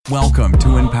Welcome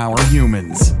to Empower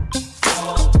Humans.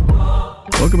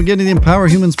 Welcome again to the Empower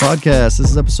Humans podcast.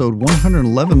 This is episode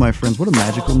 111, my friends. What a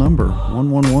magical number,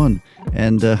 111.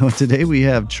 And today we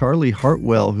have Charlie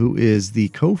Hartwell, who is the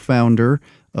co-founder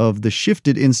of the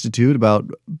Shifted Institute,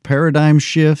 about paradigm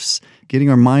shifts, getting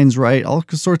our minds right, all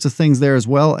sorts of things there, as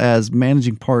well as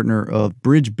managing partner of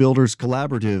Bridge Builders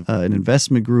Collaborative, an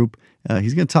investment group.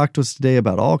 He's going to talk to us today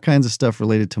about all kinds of stuff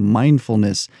related to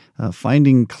mindfulness,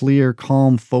 finding clear,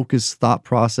 calm, focused thought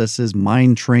processes,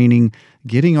 mind training,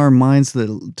 getting our minds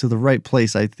to the right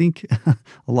place. I think a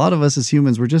lot of us as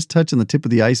humans, we're just touching the tip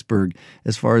of the iceberg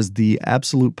as far as the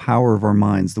absolute power of our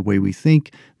minds, the way we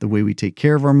think, the way we take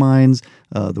care of our minds,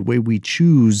 the way we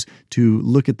choose to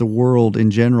look at the world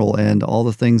in general and all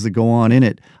the things that go on in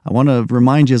it. I want to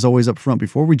remind you, as always, up front,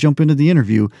 before we jump into the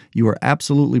interview, you are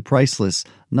absolutely priceless.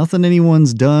 Nothing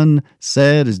anyone's done,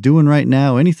 said, is doing right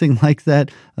now, anything like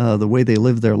that, the way they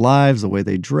live their lives, the way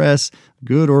they dress,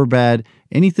 good or bad,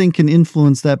 anything can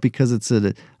influence that because it's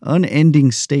an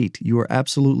unending state. You are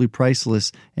absolutely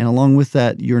priceless. And along with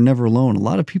that, you're never alone. A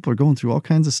lot of people are going through all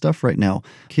kinds of stuff right now.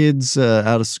 Kids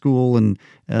out of school and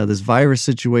this virus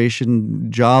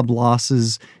situation, job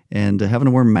losses, and having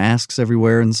to wear masks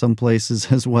everywhere in some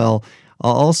places as well.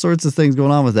 All sorts of things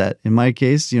going on with that. In my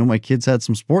case, my kids had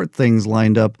some sport things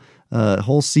lined up.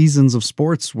 Whole seasons of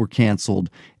sports were canceled,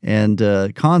 and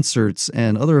concerts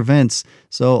and other events.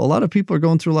 So a lot of people are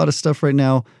going through a lot of stuff right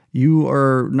now. You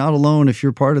are not alone if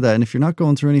you're part of that. And if you're not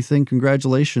going through anything,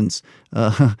 congratulations.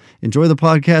 Enjoy the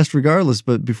podcast regardless.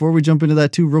 But before we jump into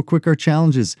that too, real quick, our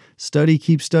challenges. Study,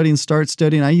 keep studying, start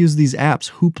studying. I use these apps,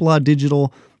 Hoopla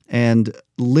Digital and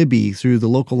Libby, through the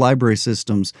local library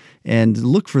systems, and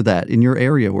look for that in your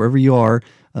area, wherever you are.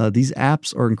 These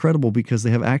apps are incredible because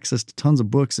they have access to tons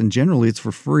of books, and generally it's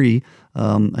for free.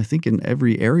 I think in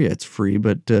every area it's free,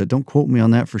 but don't quote me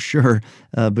on that for sure.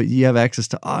 But you have access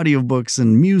to audiobooks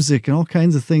and music and all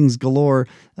kinds of things galore.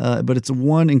 But it's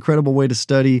one incredible way to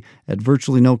study at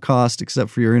virtually no cost except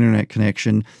for your internet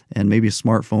connection and maybe a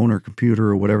smartphone or computer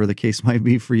or whatever the case might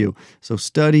be for you. So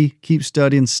study, keep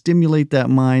studying, stimulate that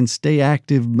mind, stay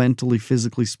active mentally,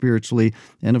 physically, spiritually,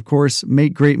 and of course,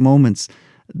 make great moments.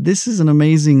 This is an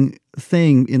amazing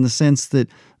thing in the sense that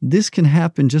this can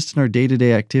happen just in our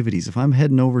day-to-day activities. If I'm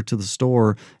heading over to the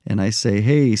store and I say,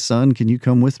 hey, son, can you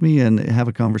come with me and have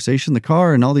a conversation in the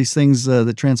car, and all these things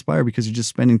that transpire because you're just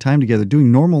spending time together,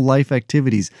 doing normal life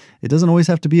activities. It doesn't always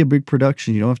have to be a big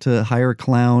production. You don't have to hire a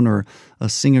clown or a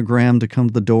sing-a-gram to come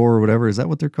to the door or whatever. Is that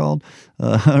what they're called?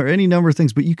 Or any number of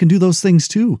things. But you can do those things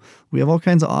too. We have all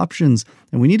kinds of options,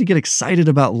 and we need to get excited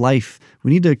about life.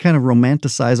 We need to kind of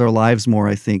romanticize our lives more,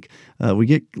 I think. We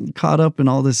get caught up in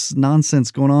all this nonsense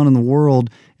going on in the world,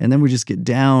 and then we just get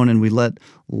down and we let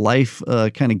life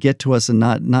kind of get to us and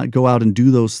not go out and do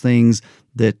those things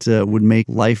that would make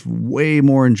life way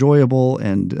more enjoyable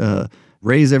and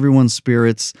raise everyone's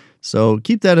spirits. So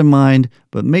keep that in mind,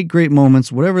 but make great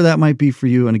moments, whatever that might be for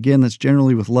you. And again, that's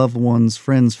generally with loved ones,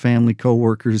 friends, family,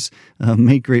 coworkers.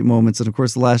 Make great moments. And of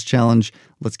course, the last challenge,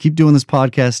 let's keep doing this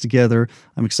podcast together.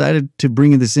 I'm excited to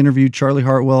bring you this interview. Charlie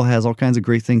Hartwell has all kinds of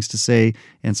great things to say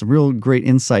and some real great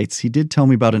insights. He did tell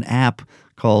me about an app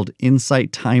called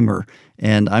Insight Timer,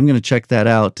 and I'm going to check that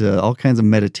out. All kinds of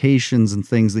meditations and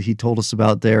things that he told us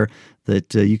about there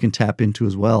that you can tap into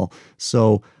as well.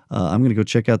 So I'm going to go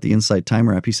check out the Insight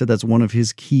Timer app. He said that's one of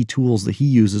his key tools that he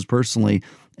uses personally,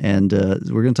 and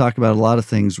we're going to talk about a lot of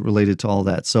things related to all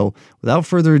that. So without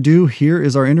further ado, here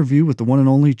is our interview with the one and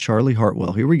only Charlie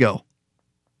Hartwell. Here we go.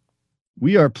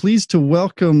 We are pleased to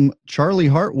welcome Charlie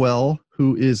Hartwell,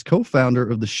 who is co-founder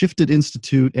of the Shifted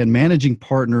Institute and managing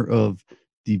partner of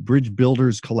the Bridge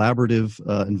Builders Collaborative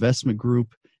investment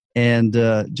group. And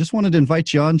just wanted to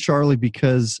invite you on, Charlie,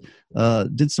 because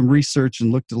did some research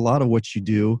and looked at a lot of what you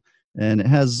do, and it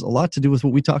has a lot to do with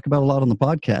what we talk about a lot on the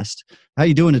podcast. How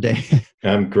you doing today?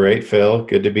 I'm great, Phil.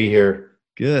 Good to be here.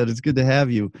 Good. It's good to have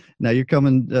you. Now you're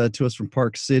coming to us from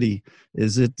Park City.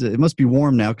 Is it? It must be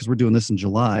warm now because we're doing this in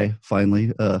July.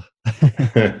 Finally, are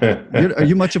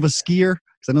you much of a skier?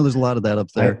 Because I know there's a lot of that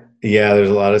up there. Yeah,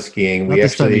 there's a lot of skiing. Not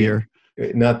this time of year.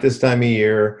 Not this time of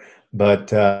year,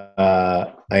 but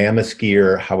I am a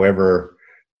skier. However,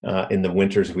 in the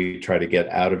winters, we try to get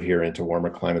out of here into warmer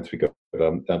climates. We go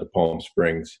down to Palm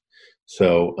Springs.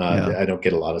 So I don't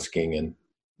get a lot of skiing in.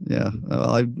 Yeah,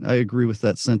 I agree with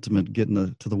that sentiment,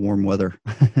 getting to the warm weather.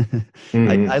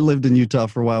 I lived in Utah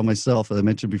for a while myself, as I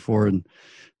mentioned before, and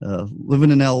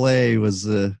living in LA was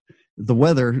the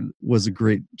weather was a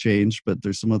great change, but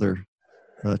there's some other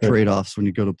trade-offs when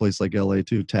you go to a place like LA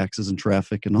too, taxes and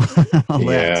traffic and all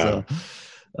that.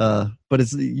 So,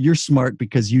 but you're smart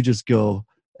because you just go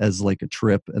as like a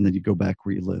trip, and then you go back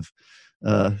where you live.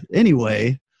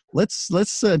 Anyway, let's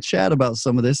chat about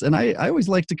some of this. And I always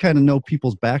like to kind of know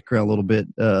people's background a little bit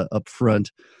up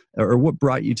front, or what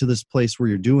brought you to this place where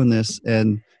you're doing this,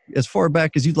 and as far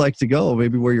back as you'd like to go,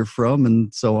 maybe where you're from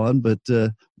and so on. But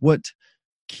what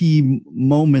key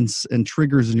moments and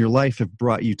triggers in your life have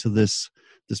brought you to this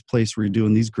place where you're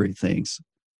doing these great things?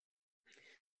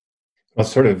 Well,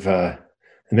 sort of,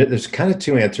 there's kind of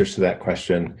two answers to that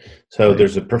question. So Right.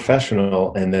 there's a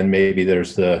professional, and then maybe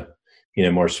there's the,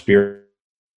 more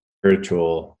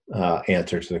spiritual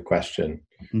answer to the question.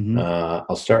 Mm-hmm.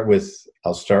 I'll start with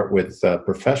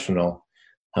professional.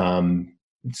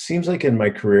 It seems like in my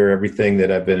career, everything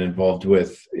that I've been involved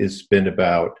with has been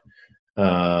about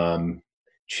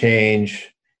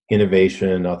change,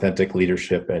 innovation, authentic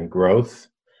leadership, and growth.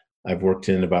 I've worked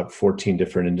in about 14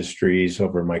 different industries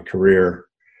over my career.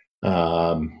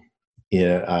 I,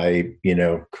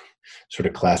 sort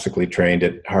of classically trained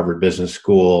at Harvard Business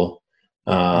School,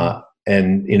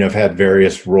 and, I've had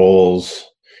various roles,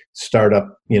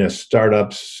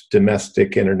 startups,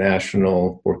 domestic,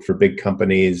 international, worked for big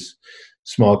companies,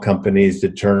 small companies,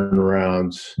 did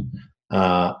turnarounds.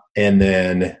 And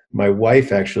then my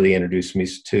wife actually introduced me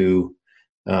to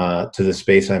the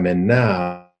space I'm in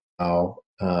now.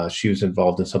 She was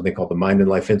involved in something called the Mind and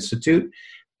Life Institute,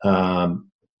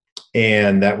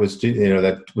 and that was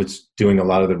doing a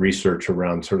lot of the research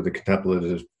around sort of the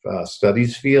contemplative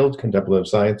studies field, contemplative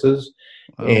sciences.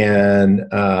 Wow. And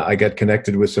I got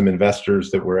connected with some investors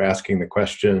that were asking the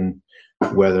question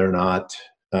whether or not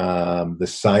the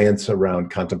science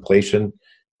around contemplation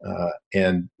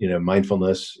and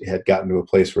mindfulness had gotten to a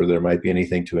place where there might be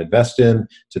anything to invest in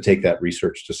to take that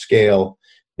research to scale.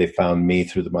 They found me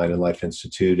through the Mind and Life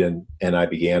Institute, and I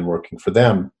began working for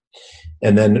them.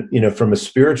 And then, from a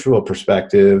spiritual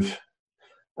perspective,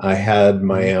 I had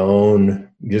my own,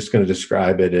 I'm just going to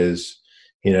describe it as,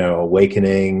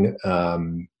 awakening,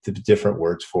 the different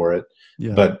words for it.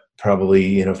 Yeah. But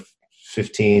probably,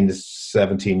 15 to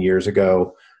 17 years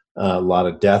ago, a lot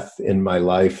of death in my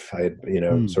life. I had,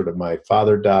 sort of my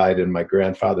father died and my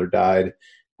grandfather died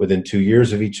within 2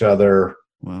 years of each other.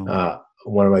 Wow.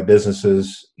 One of my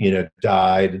businesses,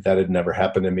 died. That had never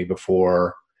happened to me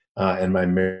before. And my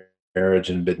marriage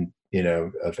had been,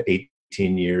 of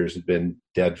 18 years, had been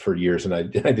dead for years, and I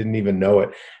didn't even know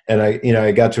it. And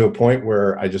I got to a point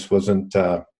where I just wasn't,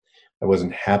 I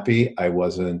wasn't happy. I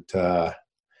wasn't, I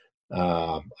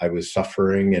was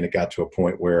suffering, and it got to a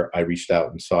point where I reached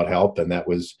out and sought help. And that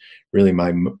was really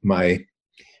my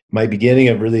beginning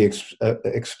of really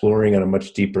exploring on a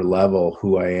much deeper level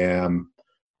who I am.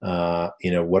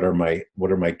 What are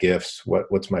my gifts?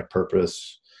 What's my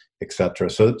purpose, etc.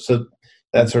 So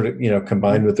that sort of,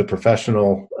 combined with the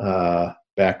professional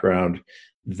background,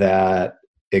 that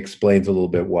explains a little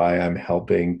bit why I'm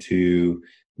helping to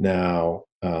now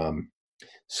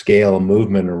scale a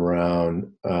movement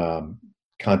around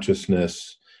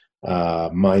consciousness,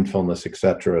 mindfulness,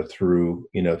 etc. through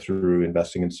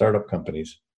investing in startup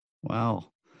companies.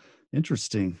 Wow.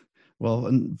 Interesting. Well,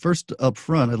 and first up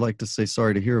front, I'd like to say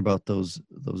sorry to hear about those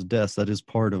deaths. That is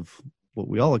part of what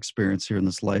we all experience here in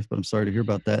this life, but I'm sorry to hear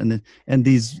about that. And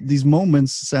these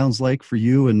moments, sounds like for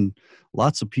you and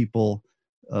lots of people,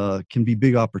 can be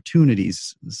big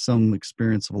opportunities. Some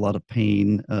experience of a lot of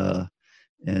pain,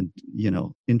 and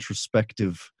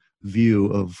introspective view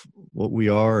of what we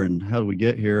are and how do we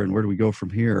get here and where do we go from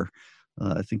here.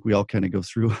 I think we all kind of go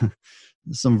through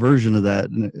some version of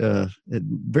that at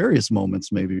various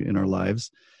moments maybe in our lives.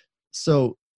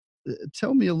 So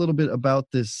tell me a little bit about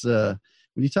this.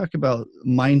 When you talk about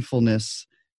mindfulness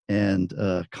and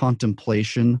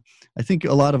contemplation, I think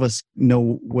a lot of us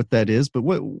know what that is, but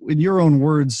what, in your own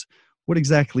words, what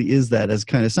exactly is that? As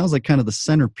kind of sounds like kind of the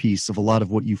centerpiece of a lot of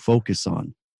what you focus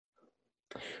on.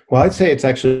 Well, I'd say it's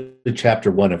actually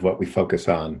chapter one of what we focus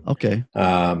on. Okay.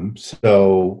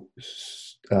 So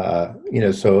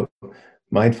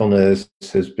mindfulness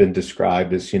has been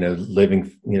described as, living,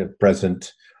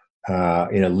 present,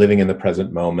 living in the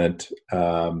present moment,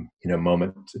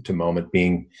 moment to moment,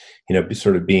 being,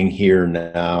 sort of being here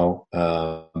now,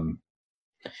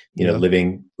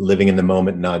 living in the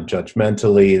moment,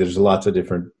 non-judgmentally. There's lots of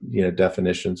different,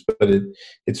 definitions, but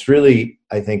it's really,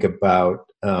 I think, about,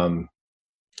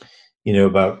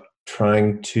 about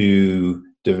trying to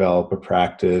develop a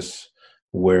practice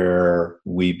where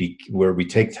we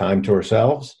take time to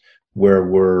ourselves, where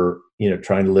we're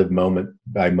trying to live moment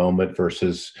by moment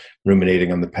versus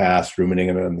ruminating on the past,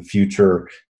 ruminating on the future,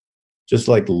 just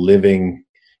like living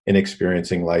and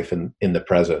experiencing life in the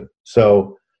present.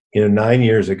 So 9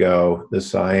 years ago, the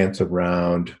science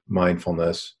around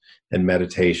mindfulness and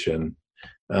meditation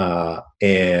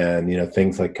and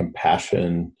things like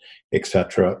compassion,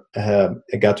 etc.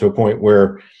 It got to a point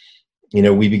where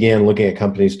we began looking at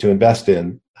companies to invest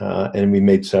in, and we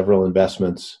made several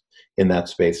investments in that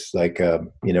space, like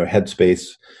Headspace,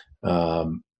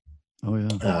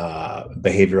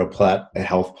 behavioral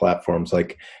health platforms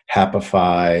like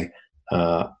Happify,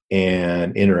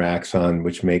 and Interaxon,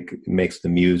 which makes the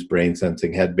Muse brain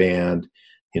sensing headband,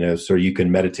 so you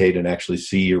can meditate and actually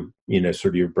see your,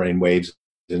 sort of your brain waves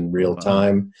in real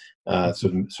time.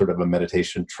 So sort of a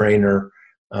meditation trainer.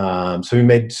 So we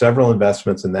made several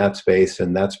investments in that space,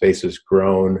 and that space has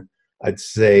grown. I'd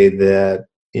say that,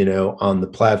 on the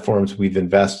platforms we've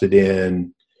invested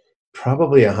in,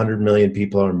 probably 100 million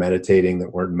people are meditating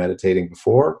that weren't meditating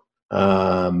before.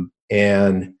 And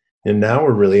now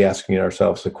we're really asking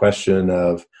ourselves the question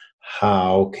of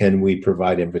how can we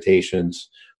provide invitations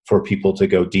for people to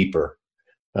go deeper,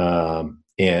 and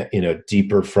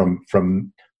deeper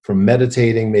from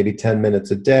meditating maybe 10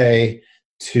 minutes a day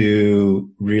to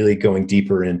really going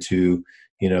deeper into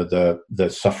the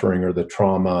suffering or the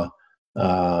trauma,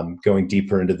 going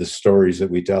deeper into the stories that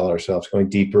we tell ourselves, going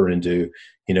deeper into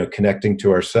connecting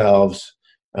to ourselves,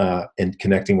 and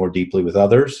connecting more deeply with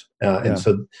others. And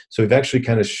so we've actually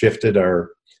kind of shifted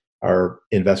our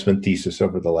investment thesis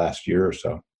over the last year or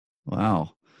so.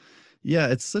 Wow. Yeah,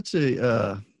 it's such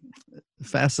a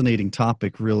fascinating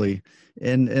topic, really.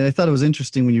 And I thought it was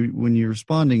interesting when you're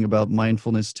responding about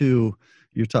mindfulness too.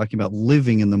 You're talking about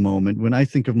living in the moment. When I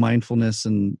think of mindfulness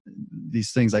and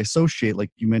these things, I associate, like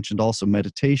you mentioned, also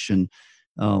meditation.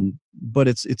 But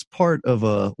it's part of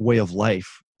a way of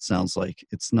life. Sounds like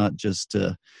it's not just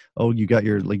you got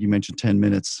your, like you mentioned, 10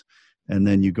 minutes and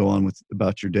then you go on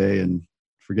about your day and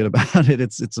forget about it.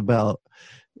 It's about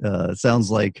it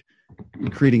sounds like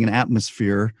creating an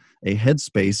atmosphere, a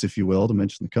headspace, if you will, to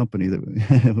mention the company that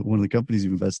one of the companies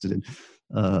you've invested in,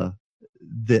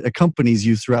 that accompanies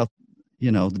you throughout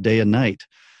the day and night.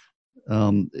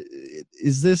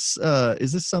 Is this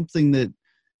something that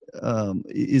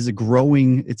is a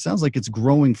growing? It sounds like it's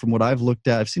growing from what I've looked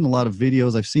at. I've seen a lot of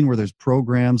videos. I've seen where there's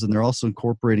programs, and they're also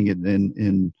incorporating it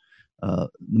in the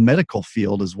medical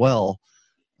field as well.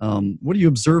 What are you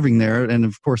observing there? And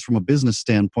of course, from a business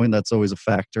standpoint, that's always a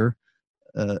factor.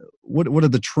 What are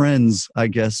the trends, I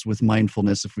guess, with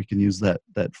mindfulness, if we can use that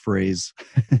phrase?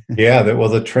 Yeah,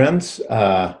 the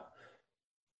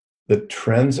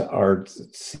trends are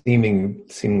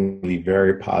seemingly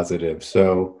very positive.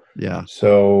 So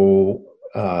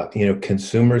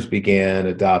consumers began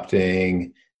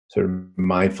adopting sort of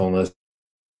mindfulness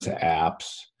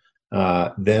apps.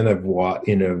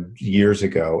 Then years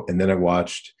ago, and then I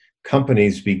watched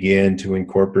companies begin to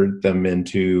incorporate them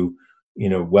into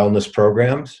wellness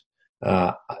programs.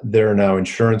 There are now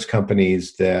insurance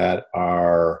companies that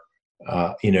are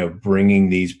bringing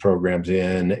these programs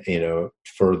in,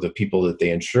 for the people that they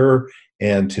insure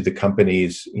and to the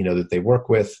companies, that they work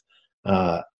with.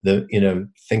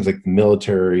 Things like the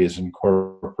military is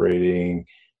incorporating,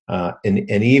 and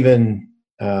even,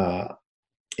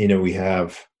 we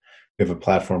have a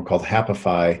platform called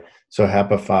Happify. So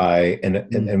Happify,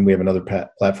 and we have another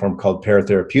platform called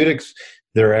Paratherapeutics.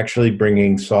 They're actually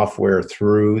bringing software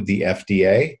through the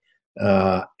FDA,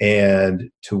 and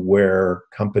to where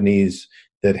companies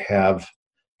that have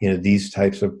these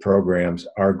types of programs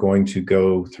are going to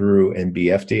go through and be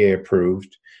FDA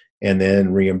approved, and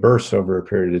then reimburse over a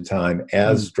period of time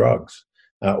as drugs,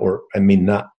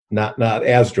 not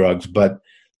as drugs, but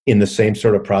in the same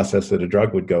sort of process that a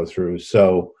drug would go through.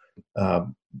 So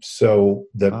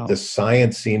the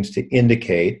science seems to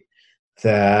indicate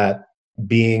that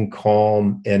being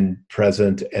calm and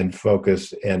present and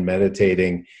focused and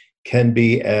meditating can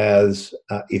be as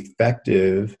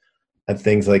effective at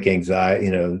things like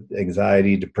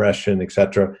anxiety, depression,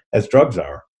 etc., as drugs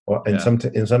are. Well, in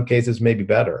some cases, maybe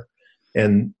better.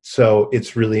 And so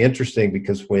it's really interesting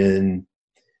because when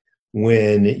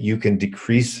you can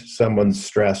decrease someone's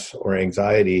stress or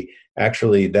anxiety,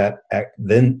 actually then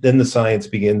the science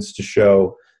begins to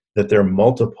show that there are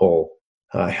multiple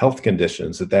health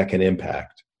conditions that can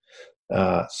impact.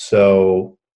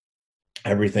 So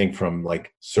everything from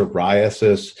like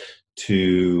psoriasis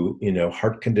to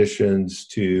heart conditions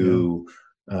to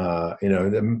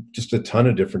just a ton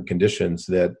of different conditions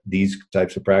that these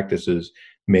types of practices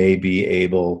may be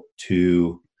able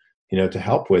to to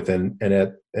help with, and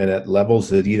at levels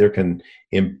that either can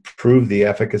improve the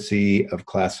efficacy of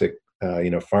classic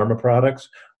pharma products,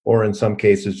 or in some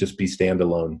cases just be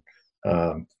standalone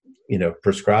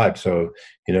prescribed. So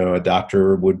a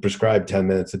doctor would prescribe 10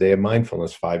 minutes a day of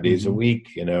mindfulness 5 days a week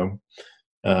to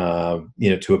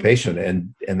a patient,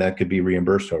 and that could be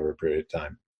reimbursed over a period of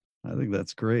time. I think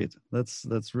that's great.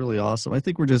 That's really awesome. I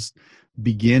think we're just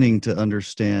beginning to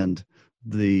understand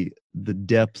the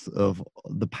depth of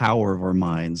the power of our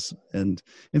minds. And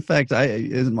in fact,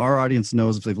 our audience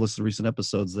knows, if they've listened to recent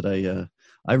episodes, that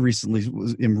I recently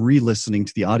am re-listening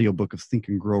to the audiobook of Think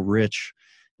and Grow Rich,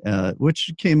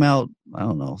 which came out, I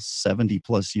don't know, 70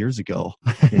 plus years ago.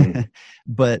 Mm.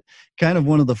 But kind of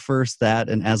one of the first, that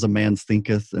and As a Man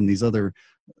Thinketh, and these other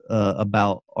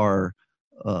about our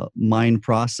mind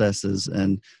processes.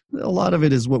 And a lot of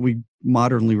it is what we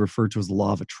modernly refer to as the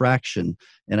law of attraction.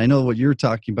 And I know what you're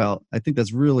talking about. I think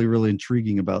that's really, really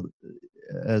intriguing about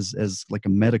as like a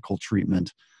medical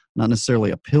treatment, not necessarily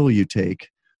a pill you take,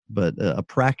 but a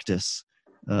practice.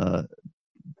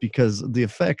 Because the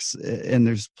effects, and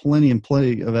there's plenty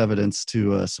of evidence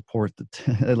to support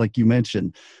that, like you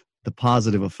mentioned, the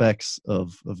positive effects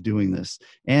of doing this,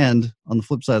 and on the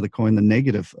flip side of the coin, the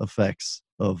negative effects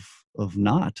of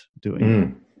not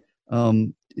doing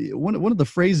it. One of the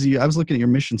phrases, I was looking at your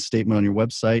mission statement on your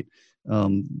website.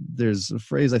 There's a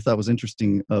phrase I thought was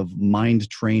interesting, of mind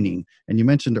training, and you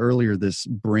mentioned earlier this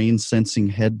brain sensing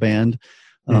headband.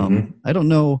 I don't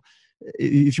know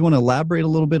if you want to elaborate a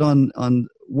little bit on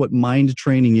what mind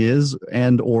training is,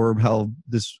 and or how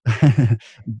this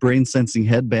brain sensing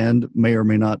headband may or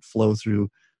may not flow through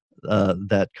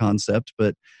that concept.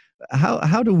 But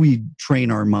how do we train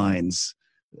our minds?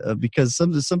 Because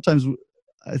sometimes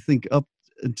I think up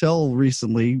until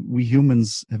recently, we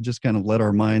humans have just kind of let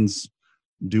our minds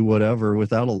do whatever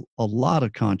without a lot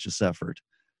of conscious effort.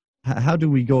 How do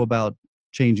we go about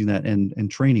changing that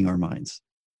and training our minds?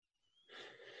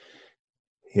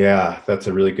 Yeah, that's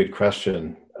a really good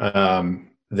question. I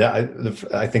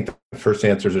think the first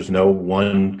answer is there's no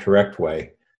one correct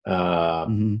way.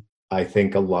 I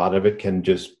think a lot of it can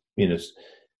just,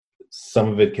 some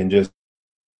of it can just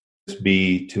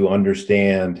be to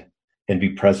understand and be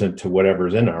present to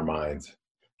whatever's in our minds.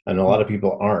 And a lot of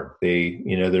people aren't.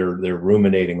 They're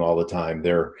ruminating all the time.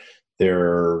 They're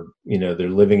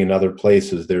living in other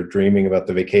places. They're dreaming about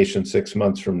the vacation 6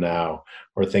 months from now,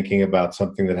 or thinking about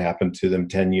something that happened to them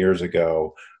 10 years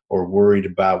ago, or worried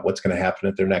about what's going to happen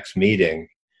at their next meeting.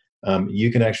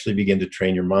 You can actually begin to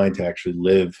train your mind to actually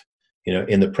live,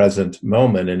 in the present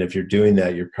moment. And if you're doing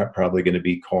that, you're probably going to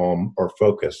be calm or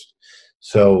focused.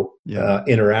 So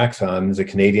Interaxon is a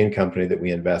Canadian company that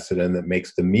we invested in that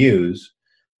makes the Muse.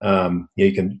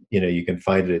 You can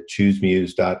find it at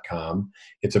choosemuse.com.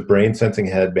 It's a brain sensing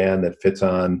headband that fits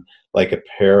on like a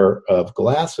pair of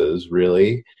glasses,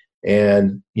 really.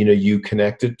 And, you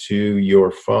connect it to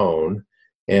your phone,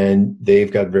 and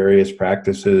they've got various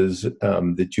practices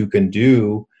that you can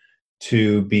do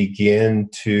to begin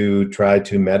to try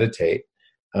to meditate.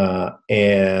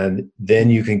 And then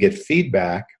you can get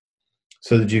feedback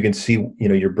so that you can see,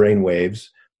 your brain waves,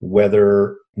 whether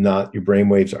or not your brain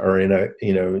waves are in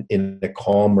a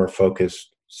calm or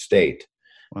focused state.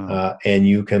 Wow. And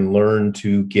you can learn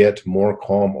to get more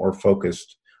calm or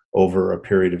focused over a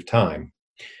period of time.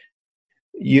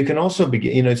 You can also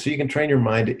begin, so you can train your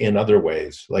mind in other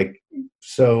ways.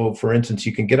 So for instance,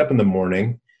 you can get up in the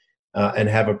morning and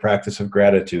have a practice of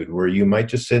gratitude, where you might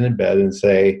just sit in bed and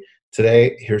say,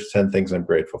 today, here's 10 things I'm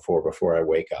grateful for before I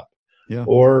wake up. Yeah.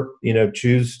 Or,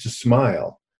 choose to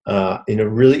smile.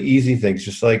 Really easy things,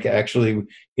 just like actually,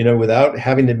 without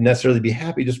having to necessarily be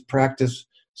happy, just practice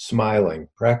smiling,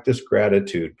 practice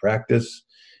gratitude, practice,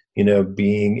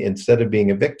 instead of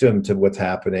being a victim to what's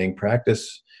happening,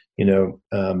 practice,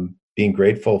 being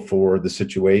grateful for the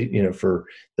situation, for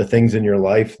the things in your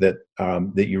life that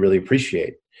you really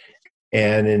appreciate.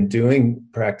 And in doing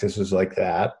practices like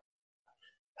that,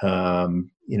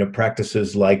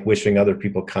 practices like wishing other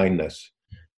people kindness,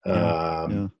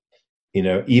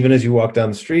 even as you walk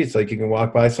down the streets, like you can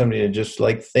walk by somebody and just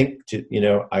think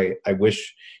I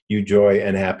wish you joy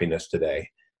and happiness today.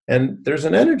 And there's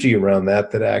an energy around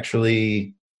that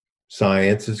actually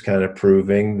science is kind of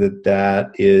proving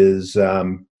that is,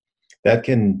 that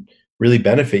can really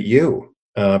benefit you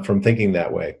from thinking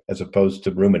that way, as opposed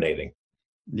to ruminating.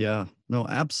 Yeah, no,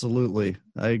 absolutely.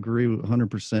 I agree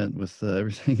 100% with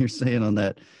everything you're saying on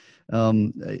that.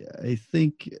 I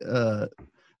think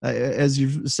as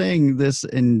you're saying this,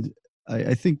 and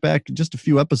I think back just a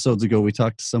few episodes ago, we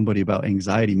talked to somebody about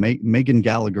anxiety. Megan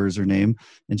Gallagher is her name,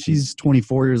 and she's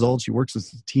 24 years old. She works with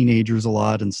teenagers a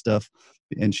lot and stuff,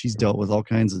 and she's dealt with all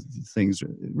kinds of things,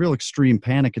 real extreme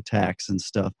panic attacks and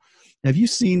stuff. Have you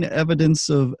seen evidence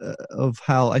of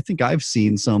how, I think I've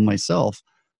seen some myself,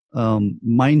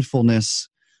 mindfulness?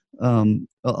 A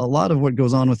lot of what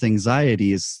goes on with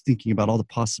anxiety is thinking about all the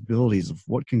possibilities of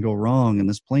what can go wrong, and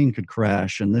this plane could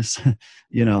crash, and this,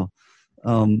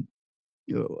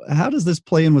 how does this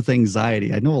play in with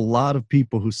anxiety? I know a lot of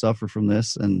people who suffer from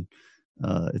this, and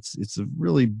it's a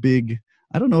really big.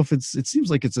 I don't know if it seems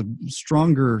like it's a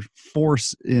stronger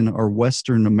force in our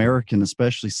Western American,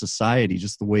 especially society,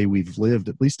 just the way we've lived,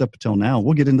 at least up until now.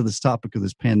 We'll get into this topic of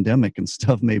this pandemic and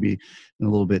stuff maybe in a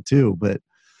little bit too. But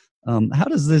how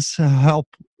does this help,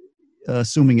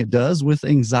 assuming it does, with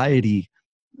anxiety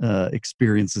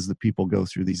experiences that people go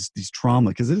through, these trauma?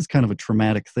 Because it is kind of a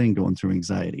traumatic thing going through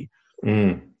anxiety.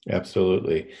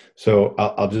 Absolutely. So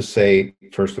I'll just say,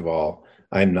 first of all,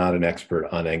 I'm not an expert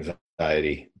on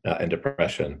anxiety and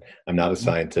depression. I'm not a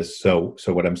scientist. So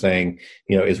what I'm saying,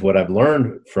 is what I've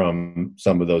learned from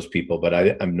some of those people, but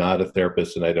I'm not a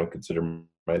therapist and I don't consider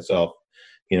myself,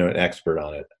 an expert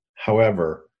on it.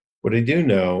 However, what I do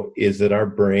know is that our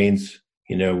brains,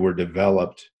 were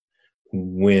developed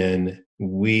when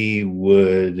we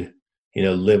would,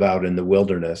 live out in the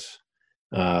wilderness,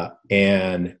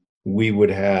 and we would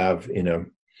have, we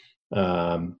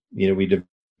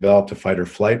developed a fight or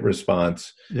flight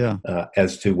response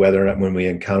as to whether or not when we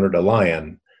encountered a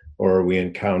lion or we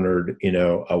encountered,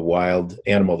 a wild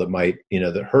animal that might,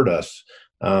 that hurt us,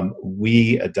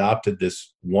 we adopted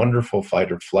this wonderful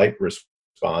fight or flight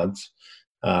response.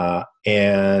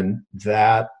 And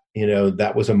that,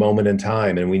 that was a moment in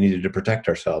time and we needed to protect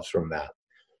ourselves from that.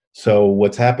 So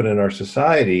what's happened in our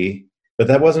society, but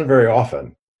that wasn't very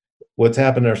often. What's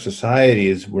happened in our society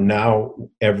is we're now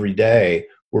every day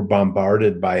we're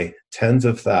bombarded by tens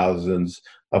of thousands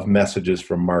of messages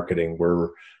from marketing. We're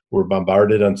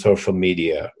bombarded on social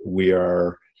media. We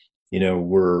are,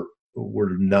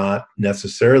 we're not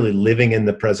necessarily living in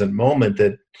the present moment.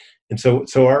 So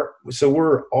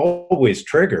we're always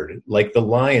triggered. Like the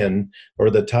lion or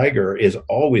the tiger is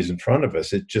always in front of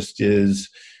us. It just is,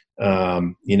 a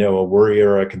worry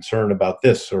or a concern about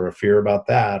this or a fear about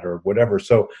that or whatever.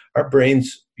 So our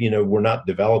brains, were not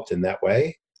developed in that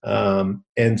way.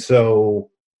 And so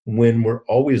when we're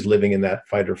always living in that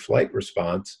fight or flight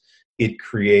response, it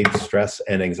creates stress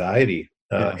and anxiety.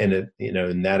 And it,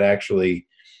 and that actually,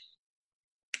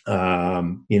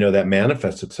 that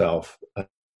manifests itself,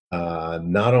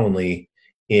 not only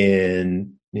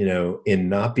in, in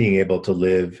not being able to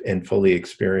live and fully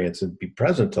experience and be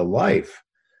present to life,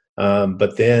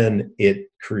 but then it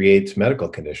creates medical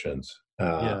conditions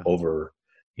over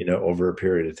a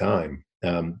period of time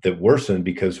that worsen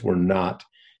because we're not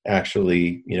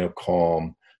actually,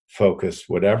 calm, focused,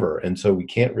 whatever. And so we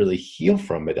can't really heal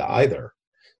from it either.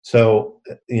 So,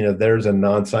 there's a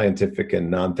non-scientific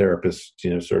and non-therapist,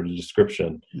 sort of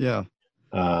description. Yeah.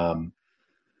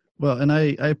 Well, and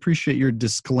I appreciate your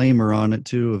disclaimer on it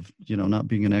too, of, not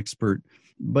being an expert,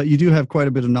 but you do have quite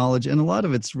a bit of knowledge, and a lot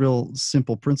of it's real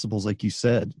simple principles, like you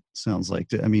said. Sounds like,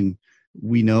 I mean,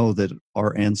 we know that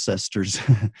our ancestors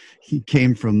he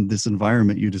came from this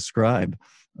environment you describe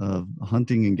of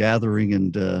hunting and gathering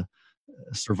and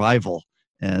survival,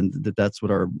 and that's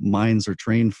what our minds are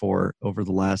trained for over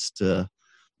the last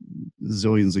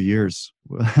zillions of years.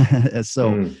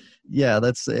 So yeah,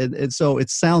 that's it. So it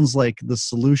sounds like the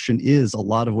solution is a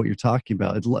lot of what you're talking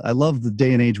about. I love the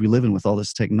day and age we live in with all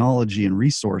this technology and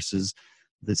resources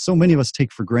that so many of us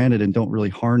take for granted and don't really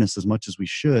harness as much as we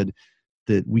should,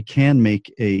 that we can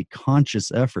make a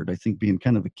conscious effort. I think being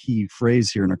kind of a key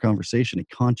phrase here in our conversation,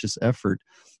 a conscious effort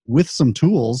with some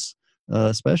tools,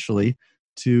 especially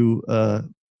to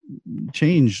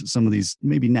change some of these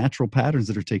maybe natural patterns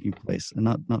that are taking place and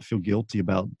not feel guilty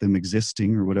about them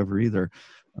existing or whatever either.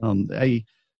 I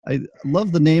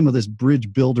love the name of this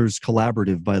Bridge Builders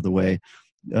Collaborative, by the way,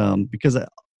 because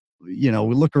we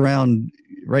look around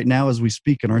right now as we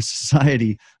speak in our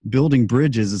society. Building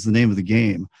bridges is the name of the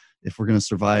game if we're going to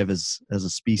survive as a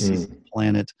species,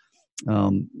 planet.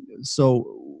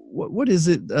 So what is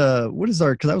it? What is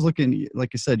our? Because I was looking,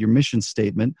 like I said, your mission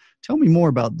statement. Tell me more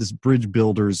about this Bridge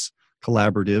Builders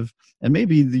Collaborative and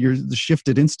maybe the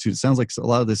Shifted Institute. It sounds like a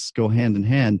lot of this go hand in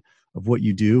hand of what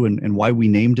you do and why we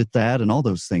named it that and all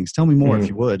those things. Tell me more if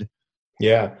you would.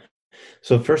 Yeah.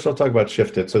 So first I'll talk about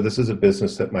Shifted. So this is a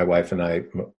business that my wife and I,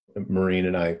 Maureen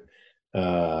and I,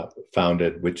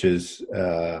 founded, which is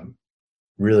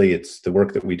really, it's the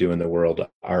work that we do in the world.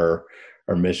 Our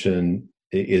mission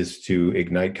is to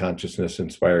ignite consciousness,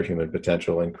 inspire human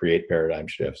potential, and create paradigm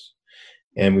shifts.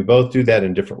 And we both do that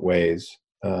in different ways.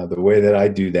 The way that I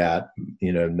do that,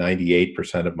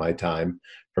 98% of my time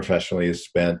professionally is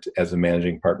spent as a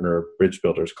managing partner of Bridge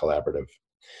Builders Collaborative.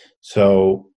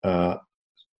 So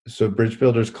Bridge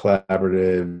Builders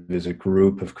Collaborative is a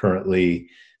group of currently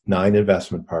 9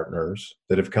 investment partners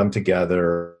that have come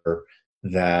together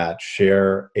that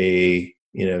share a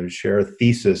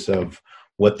thesis of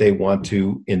what they want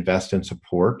to invest and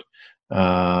support,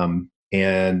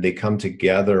 and they come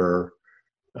together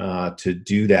to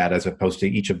do that, as opposed to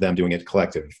each of them doing it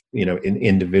collective,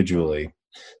 individually.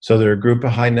 So they're a group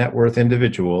of high net worth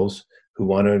individuals who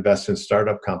want to invest in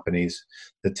startup companies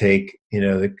that take,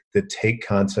 that take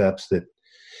concepts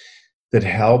that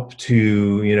help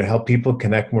to, help people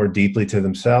connect more deeply to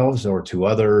themselves or to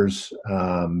others,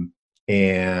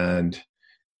 and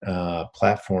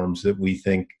platforms that we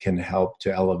think can help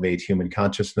to elevate human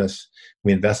consciousness.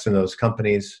 We invest in those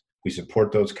companies. We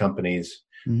support those companies.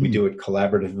 We do it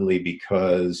collaboratively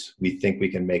because we think we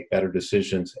can make better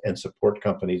decisions and support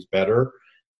companies better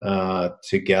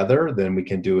together than we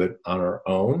can do it on our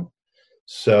own.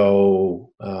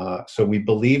 So we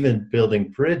believe in building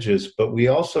bridges, but we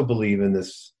also believe in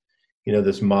this,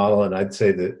 this model. And I'd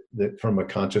say that from a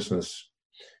consciousness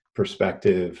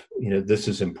perspective, this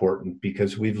is important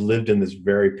because we've lived in this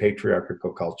very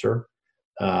patriarchal culture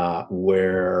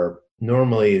where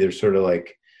normally there's sort of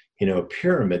like, a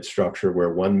pyramid structure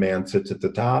where one man sits at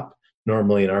the top,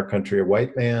 normally in our country, a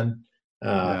white man,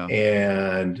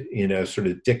 and, sort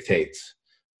of dictates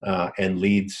and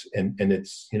leads. And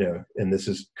it's, and this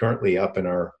is currently up in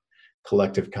our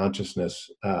collective consciousness,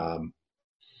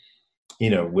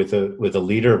 with a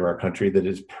leader of our country that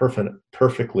is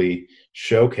perfectly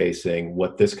showcasing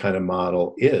what this kind of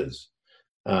model is.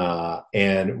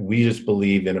 And we just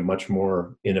believe in a much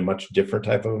different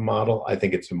type of a model. I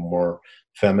think it's a more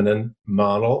feminine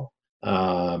model,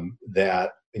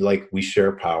 that like we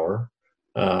share power,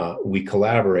 we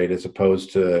collaborate as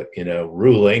opposed to,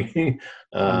 ruling.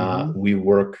 We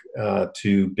work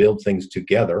to build things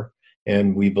together,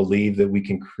 and we believe that we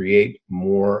can create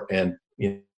more and,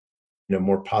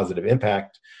 more positive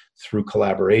impact through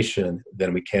collaboration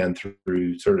than we can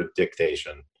through sort of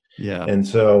dictation. Yeah. And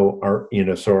so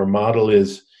our model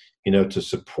is, to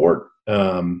support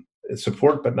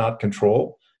but not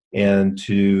control, and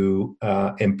to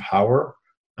empower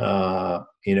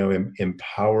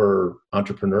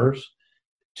entrepreneurs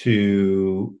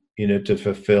to, to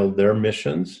fulfill their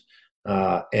missions,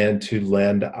 and to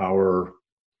lend our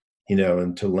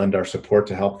support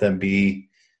to help them be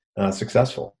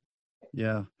successful.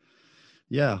 Yeah.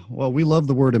 Yeah. Well, we love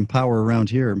the word empower around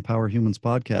here, Empower Humans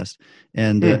podcast.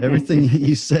 And everything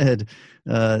you said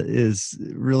is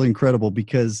really incredible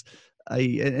because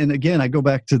I go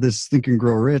back to this Think and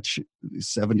Grow Rich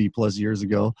 70 plus years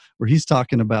ago, where he's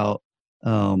talking about,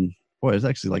 it's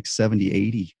actually like 70,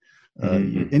 80,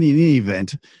 in any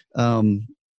event.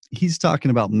 He's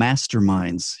talking about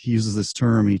masterminds. He uses this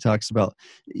term. He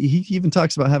even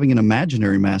talks about having an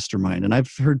imaginary mastermind. And I've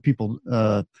heard people,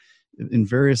 I've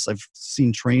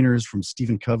seen trainers from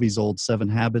Stephen Covey's old 7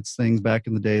 Habits things back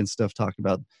in the day and stuff talk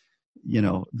about,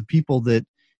 the people that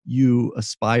you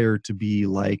aspire to be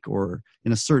like, or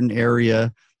in a certain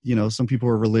area. Some people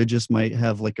who are religious might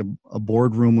have like a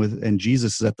boardroom and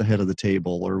Jesus is at the head of the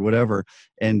table or whatever,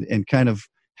 and kind of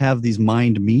have these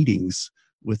mind meetings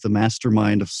with the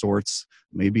mastermind of sorts,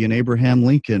 maybe an Abraham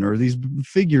Lincoln or these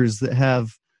figures that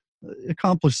have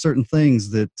accomplished certain things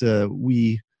that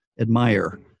we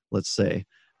admire, let's say.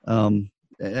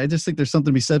 I just think there's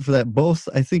something to be said for that, both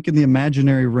I think in the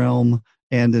imaginary realm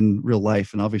and in real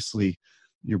life. And obviously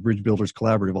your Bridge Builders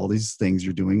Collaborative, all these things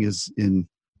you're doing is in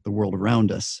the world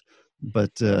around us.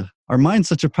 But our mind's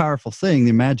such a powerful thing.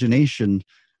 The imagination,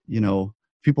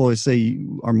 people always say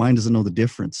our mind doesn't know the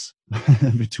difference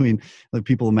between, like,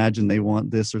 people imagine they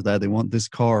want this or that, they want this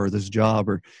car or this job,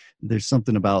 or there's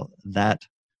something about that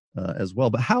as well.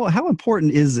 But how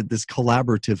important is it, this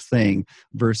collaborative thing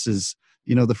versus,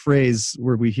 the phrase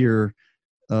where we hear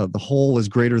the whole is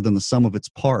greater than the sum of its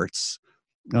parts?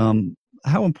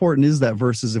 How important is that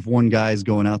versus if one guy is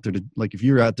going out there to, like, if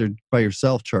you're out there by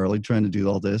yourself, Charlie, trying to do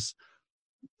all this,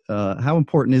 how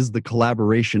important is the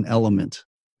collaboration element,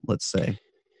 let's say?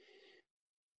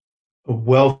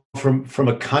 Well, from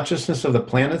a consciousness of the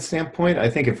planet standpoint, I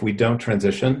think if we don't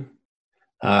transition,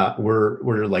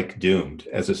 we're like doomed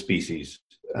as a species.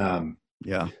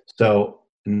 Yeah. So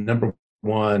number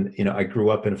one, I grew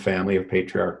up in a family of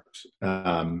patriarchs,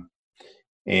 and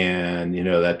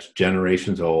that's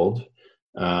generations old.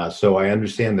 So I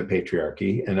understand the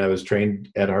patriarchy, and I was trained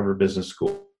at Harvard Business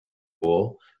School,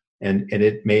 and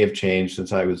it may have changed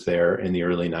since I was there in the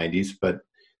early 90s, but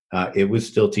it was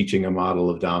still teaching a model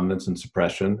of dominance and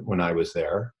suppression when I was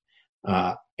there.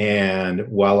 And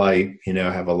while I,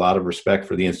 have a lot of respect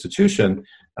for the institution,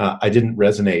 I didn't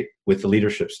resonate with the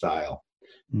leadership style.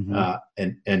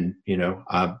 And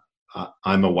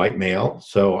I'm a white male,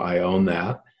 so I own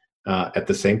that. At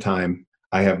the same time,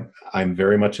 I'm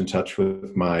very much in touch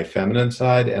with my feminine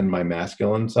side and my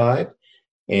masculine side.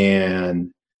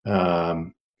 And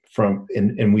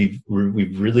and we've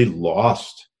really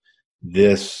lost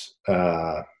this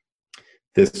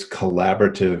this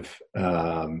collaborative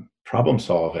problem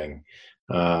solving,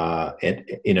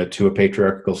 and to a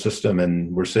patriarchal system.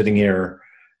 And we're sitting here.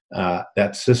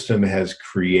 That system has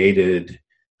created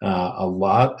a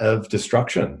lot of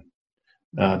destruction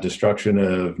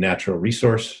of natural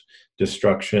resource,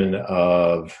 destruction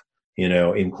of,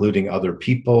 including other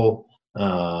people,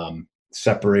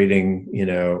 separating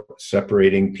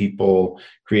people,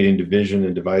 creating division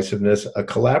and divisiveness. A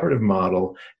collaborative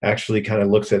model actually kind of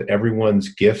looks at everyone's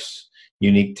gifts,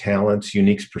 unique talents,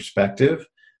 unique perspective,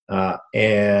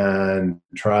 and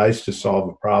tries to solve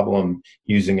a problem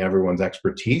using everyone's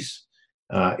expertise.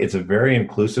 It's a very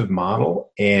inclusive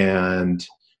model, and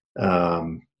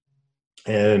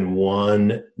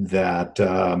one that,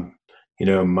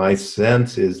 my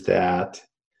sense is that,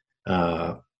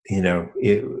 that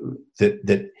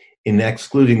in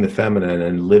excluding the feminine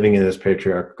and living in this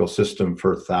patriarchal system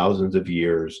for thousands of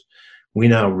years, we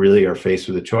now really are faced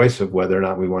with a choice of whether or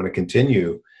not we want to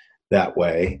continue that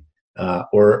way,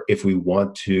 or if we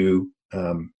want to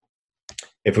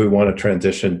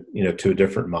transition, to a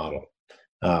different model,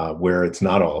 where it's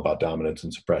not all about dominance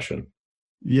and suppression.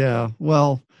 Yeah,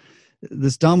 well,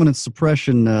 this dominance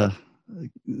suppression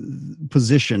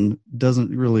position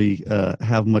doesn't really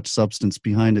have much substance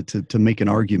behind it to make an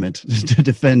argument to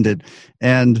defend it.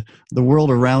 And the world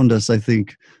around us, I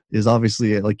think, is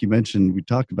obviously, like you mentioned, we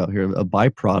talked about here, a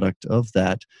byproduct of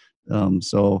that.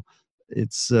 So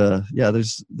it's,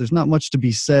 there's not much to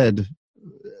be said.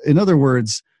 In other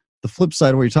words, the flip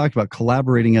side, where you talk about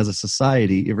collaborating as a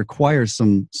society, it requires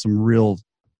some real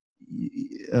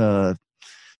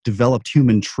developed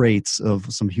human traits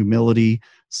of some humility,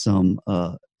 some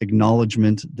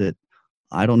acknowledgement that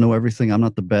I don't know everything. I'm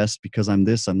not the best because I'm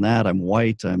this, I'm that, I'm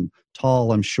white, I'm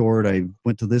tall, I'm short, I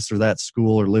went to this or that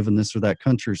school or live in this or that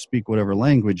country or speak whatever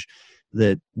language.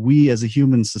 That we as a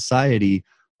human society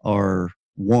are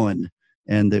one,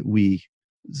 and that we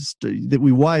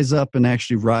wise up and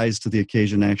actually rise to the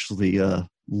occasion, actually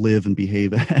live and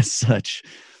behave as such.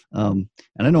 And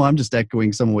I know I'm just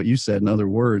echoing some of what you said in other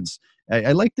words.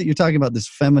 I like that you're talking about this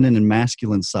feminine and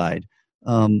masculine side.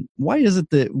 Why is it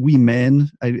that we men,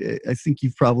 I think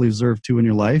you've probably observed too in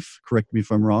your life, correct me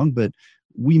if I'm wrong, but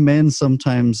we men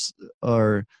sometimes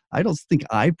are, I don't think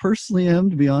I personally am,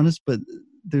 to be honest, but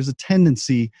there's a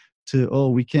tendency to,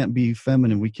 we can't be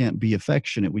feminine, we can't be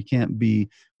affectionate, we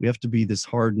have to be this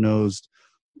hard-nosed,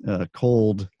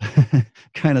 cold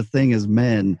kind of thing as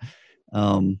men.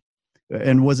 And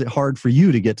was it hard for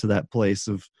you to get to that place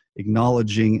of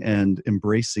acknowledging and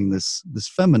embracing this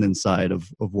feminine side of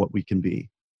what we can be?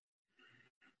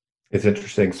 It's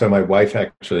interesting. So my wife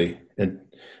actually, and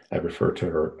I refer to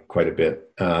her quite a bit,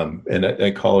 and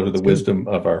I call her the wisdom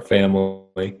of our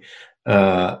family.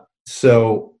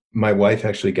 So my wife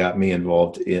actually got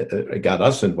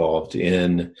us involved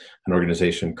in an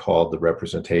organization called the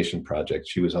Representation Project.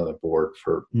 She was on the board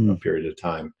for a period of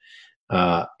time,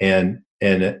 and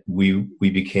we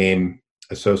became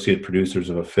associate producers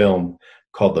of a film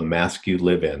called The Mask You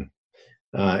Live In.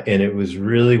 And it was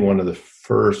really one of the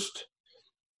first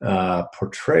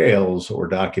portrayals or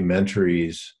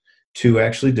documentaries to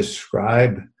actually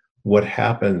describe what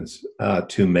happens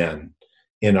to men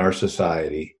in our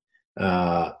society,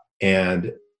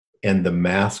 and the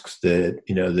masks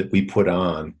that we put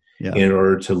on in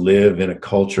order to live in a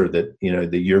culture that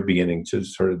that you're beginning to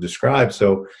sort of describe.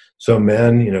 So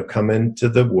men come into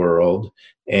the world,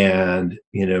 and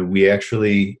we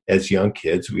actually, as young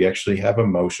kids, we actually have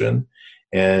emotion,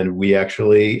 and we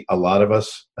actually, a lot of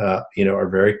us are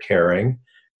very caring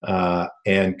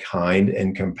and kind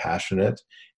and compassionate,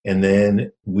 and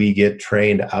then we get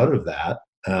trained out of that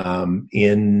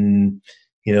in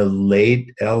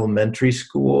late elementary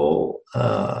school,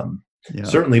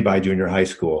 certainly by junior high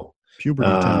school. Puberty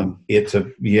time. It's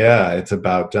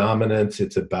about dominance.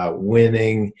 It's about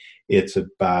winning. It's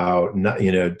about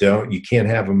you can't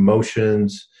have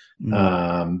emotions.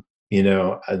 They're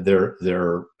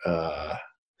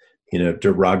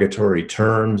derogatory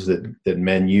terms that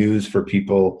men use for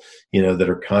people that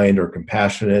are kind or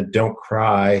compassionate. Don't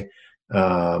cry.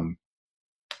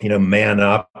 Man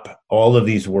up. All of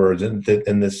these words, and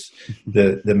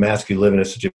the mask you live in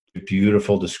is such a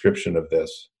beautiful description of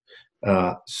this.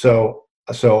 So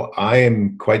I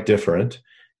am quite different,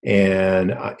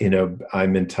 and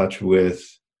I'm in touch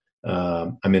with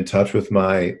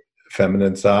my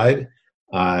feminine side.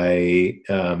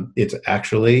 It's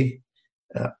actually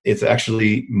a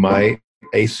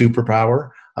superpower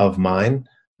of mine.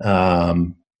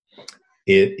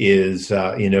 It is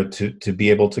to be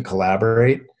able to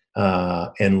collaborate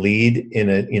and lead in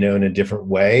a different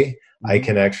way, I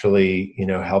can actually,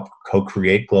 help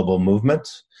co-create global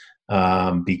movements,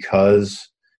 because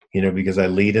I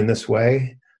lead in this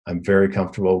way. I'm very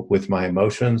comfortable with my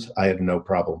emotions. I have no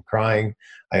problem crying.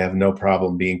 I have no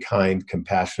problem being kind,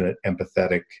 compassionate,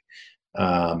 empathetic.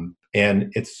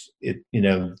 And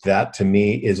that to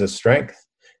me is a strength.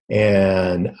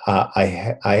 And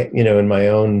in my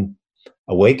own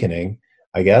awakening,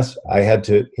 I guess I had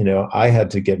to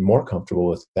get more comfortable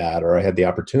with that, or I had the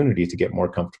opportunity to get more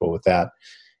comfortable with that.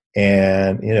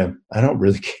 And, I don't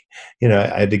really,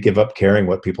 I had to give up caring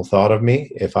what people thought of me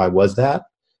if I was that.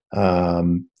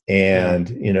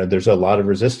 There's a lot of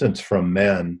resistance from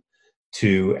men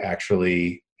to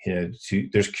actually,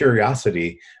 there's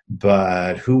curiosity,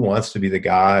 but who wants to be the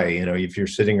guy, if you're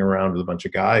sitting around with a bunch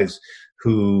of guys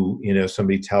who,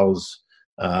 somebody tells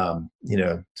a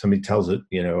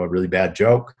really bad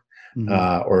joke,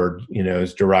 or,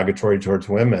 is derogatory towards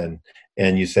women,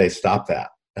 and you say, stop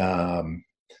that.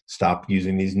 Stop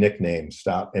using these nicknames.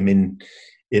 Stop. I mean,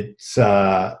 it's,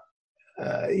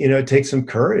 it takes some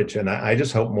courage. And I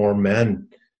just hope more men,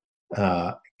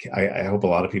 I hope a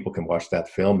lot of people can watch that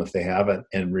film if they haven't,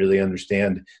 and really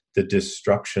understand the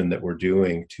destruction that we're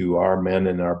doing to our men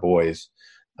and our boys,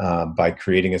 by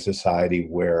creating a society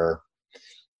where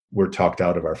we're talked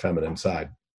out of our feminine side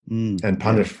and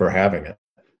punished for having it.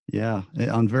 Yeah,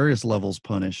 on various levels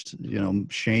punished,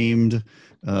 shamed,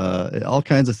 all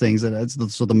kinds of things.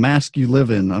 So the mask you live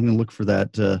in, I'm going to look for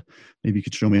that. Maybe you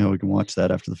could show me how we can watch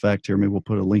that after the fact here. Maybe we'll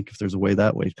put a link if there's a way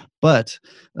that way. But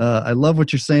I love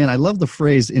what you're saying. I love the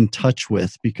phrase "in touch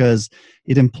with," because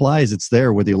it implies it's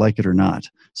there whether you like it or not.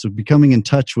 So becoming in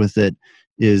touch with it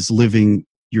is living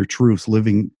your truth,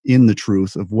 living in the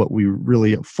truth of what we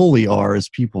really fully are as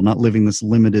people, not living this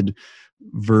limited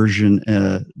version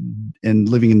and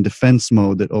living in defense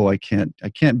mode that, I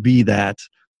can't be that,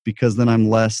 because then I'm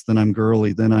less, then I'm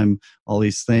girly, then I'm all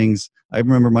these things. I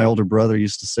remember my older brother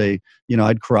used to say,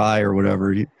 I'd cry or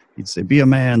whatever. He'd say, be a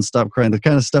man, stop crying, the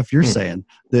kind of stuff you're saying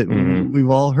that we've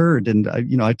all heard. And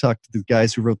I talked to the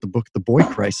guys who wrote the book, The Boy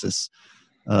Crisis.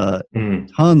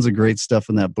 Tons of great stuff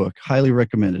in that book, highly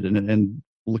recommended, and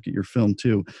look at your film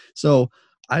too. So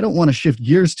I don't want to shift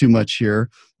gears too much here,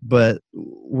 but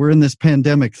we're in this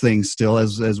pandemic thing still,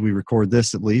 as we record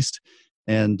this at least.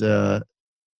 And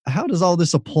how does all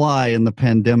this apply in the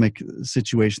pandemic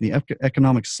situation, the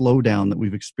economic slowdown that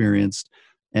we've experienced,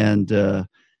 and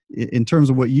in terms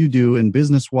of what you do in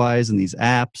business-wise and these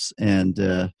apps,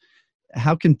 and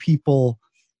how can people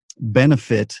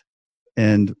benefit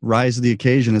and rise to the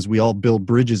occasion as we all build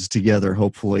bridges together,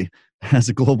 hopefully, as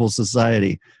a global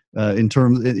society? In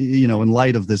terms, in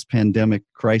light of this pandemic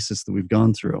crisis that we've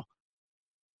gone through.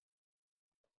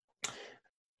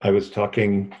 I was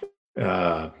talking,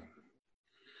 a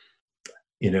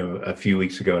few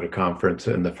weeks ago at a conference,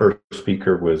 and the first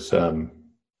speaker was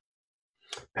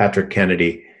Patrick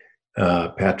Kennedy.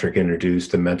 Patrick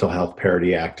introduced the Mental Health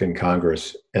Parity Act in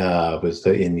Congress.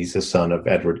 And he's the son of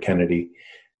Edward Kennedy.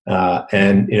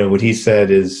 And what he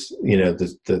said is,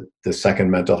 the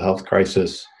second mental health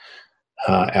crisis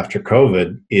after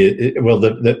COVID,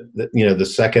 the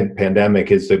second pandemic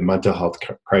is the mental health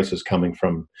crisis coming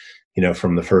from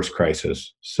the first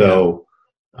crisis. So,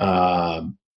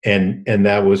 and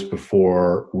that was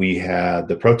before we had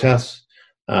the protests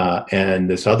and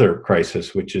this other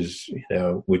crisis, which is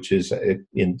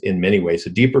in many ways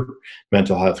a deeper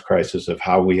mental health crisis of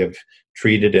how we have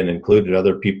treated and included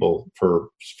other people for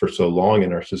so long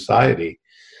in our society.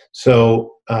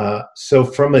 So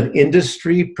from an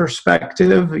industry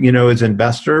perspective, as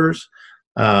investors,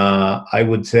 I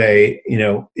would say,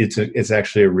 it's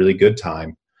actually a really good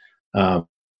time.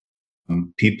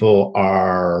 People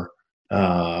are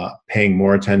paying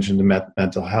more attention to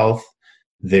mental health.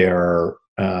 There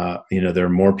are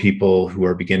more people who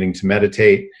are beginning to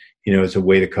meditate, as a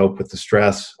way to cope with the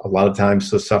stress. A lot of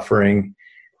times the suffering,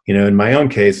 in my own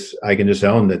case, I can just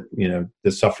own that,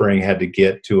 the suffering had to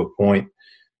get to a point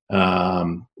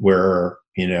where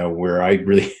I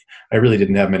really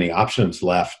didn't have many options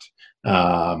left,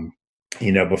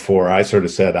 before I sort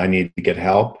of said, I need to get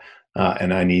help,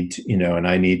 and I need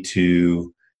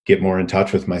to get more in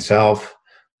touch with myself.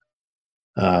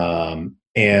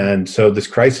 And so this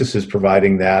crisis is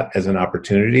providing that as an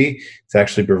opportunity. It's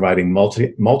actually providing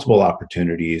multiple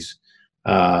opportunities.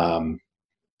 So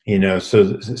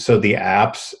the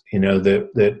apps,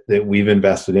 that we've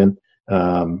invested in,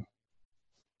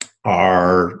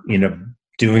 are,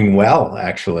 doing well,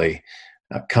 actually.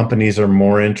 Companies are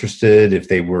more interested if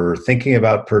they were thinking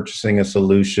about purchasing a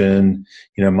solution,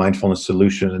 mindfulness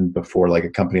solution before, like a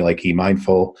company like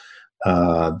eMindful.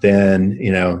 then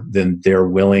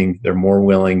they're more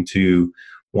willing to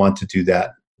want to do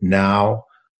that now.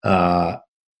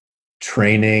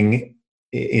 Training,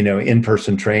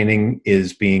 in-person training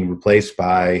is being replaced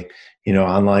by,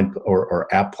 online or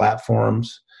app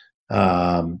platforms.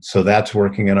 So that's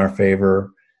working in our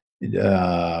favor.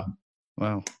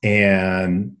 Wow.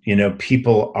 And,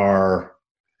 people are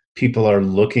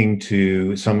looking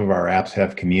to, some of our apps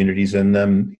have communities in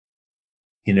them.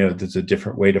 There's a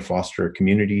different way to foster a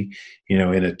community, in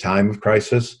a time of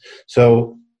crisis.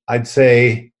 So I'd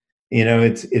say,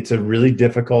 it's a really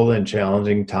difficult and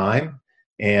challenging time.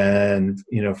 And,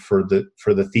 for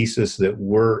the thesis that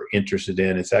we're interested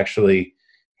in, it's actually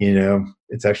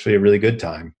a really good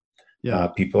time. Yeah.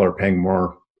 People are paying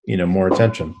more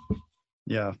attention.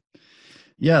 Yeah.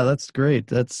 Yeah, that's great.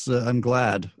 That's I'm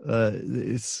glad.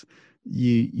 It's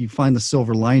you find the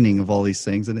silver lining of all these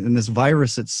things, and this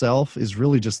virus itself is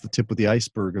really just the tip of the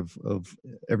iceberg of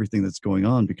everything that's going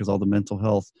on, because all the mental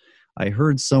health. I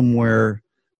heard somewhere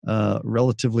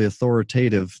relatively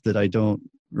authoritative, that I don't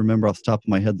remember off the top of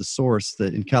my head the source,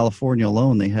 that in California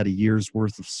alone they had a year's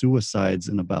worth of suicides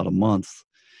in about a month,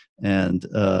 and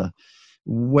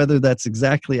whether that's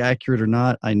exactly accurate or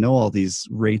not, I know all these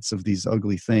rates of these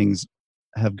ugly things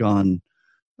have gone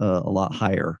a lot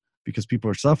higher because people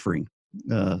are suffering,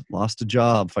 lost a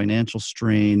job, financial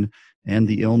strain, and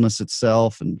the illness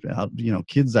itself, and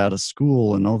kids out of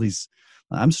school and all these.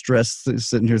 I'm stressed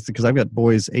sitting here because I've got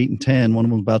boys 8 and 10. One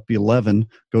of them about to be 11,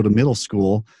 go to middle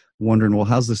school, wondering, well,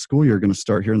 how's the school year going to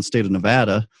start here in the state of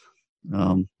Nevada,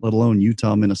 let alone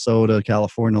Utah, Minnesota,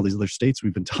 California, all these other states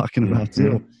we've been talking about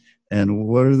too. And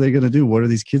what are they going to do? What are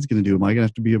these kids going to do? Am I going to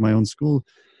have to be my own school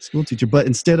teacher? But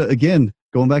instead of, again,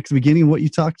 going back to the beginning of what you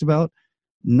talked about,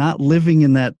 not living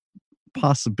in that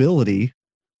possibility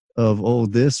of, oh,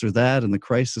 this or that, and the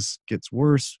crisis gets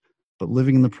worse, but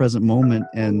living in the present moment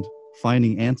and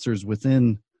finding answers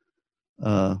within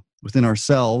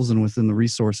ourselves and within the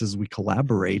resources we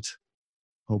collaborate,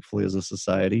 hopefully as a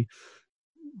society,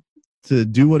 to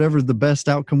do whatever the best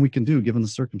outcome we can do given the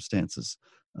circumstances.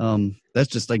 That's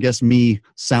just, I guess, me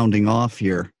sounding off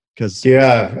here.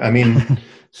 Yeah, I mean,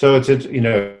 so it's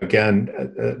again,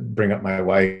 bring up my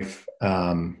wife.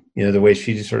 The way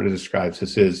she sort of describes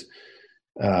this is,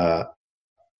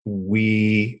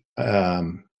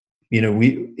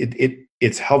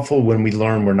 it's helpful when we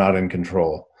learn we're not in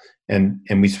control, and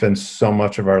we spend so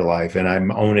much of our life, and I'm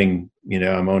owning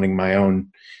my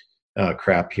own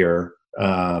crap here.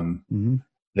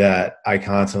 That I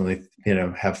constantly,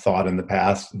 have thought in the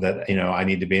past that, I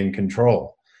need to be in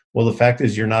control. Well, the fact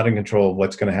is you're not in control of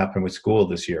what's going to happen with school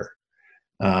this year.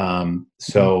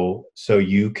 So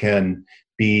you can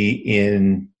be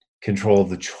in control of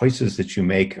the choices that you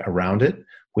make around it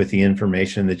with the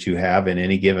information that you have in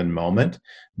any given moment,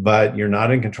 but you're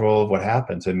not in control of what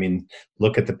happens. I mean,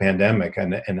 look at the pandemic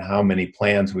and how many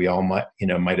plans we all might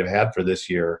have had for this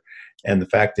year. And the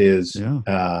fact is,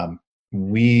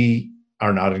 we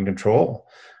are not in control.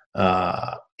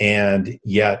 And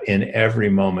yet in every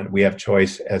moment we have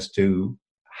choice as to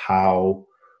how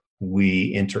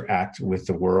we interact with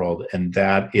the world. And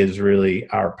that is really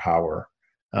our power.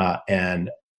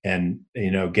 And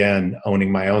again,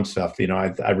 owning my own stuff,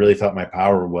 I really thought my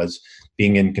power was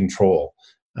being in control,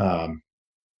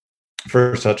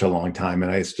 for such a long time.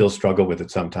 And I still struggle with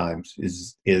it sometimes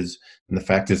and the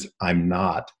fact is I'm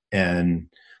not. And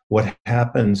what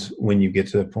happens when you get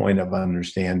to the point of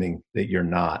understanding that you're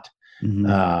not?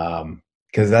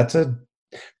 Because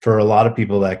for a lot of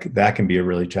people that can be a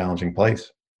really challenging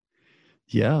place.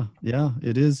 Yeah,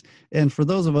 it is. And for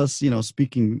those of us,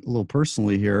 speaking a little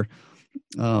personally here,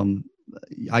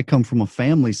 I come from a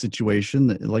family situation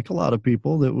that, like a lot of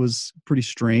people, that was pretty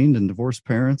strained, and divorced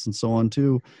parents and so on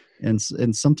too. And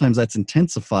sometimes that's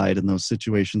intensified in those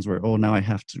situations where, now I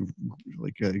have to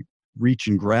reach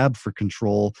and grab for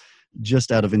control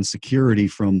just out of insecurity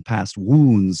from past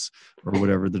wounds or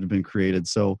whatever that have been created.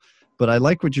 So, but I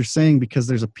like what you're saying, because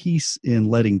there's a peace in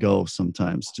letting go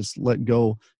sometimes. Just let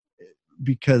go,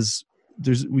 because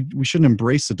we shouldn't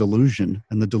embrace a delusion,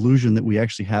 and the delusion that we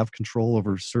actually have control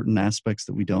over certain aspects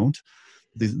that we don't.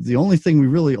 The only thing we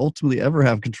really ultimately ever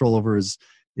have control over is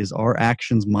our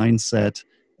actions, mindset,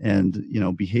 and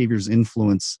behaviors,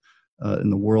 influence in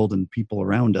the world and people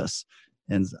around us.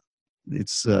 And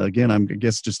it's again, I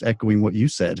guess, just echoing what you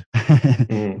said.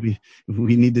 We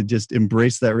need to just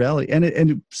embrace that reality, and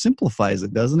it simplifies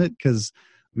it, doesn't it? Because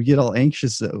we get all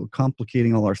anxious,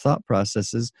 complicating all our thought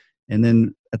processes, and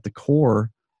then at the core,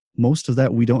 most of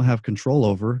that we don't have control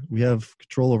over. We have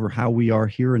control over how we are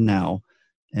here and now,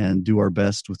 and do our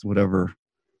best with whatever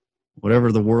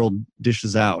the world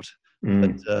dishes out.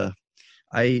 But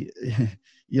I,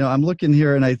 I'm looking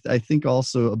here, and I think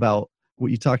also about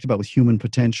what you talked about with human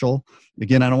potential.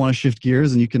 Again, I don't want to shift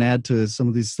gears, and you can add to some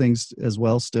of these things as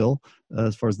well still,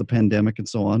 as far as the pandemic and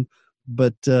so on.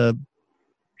 But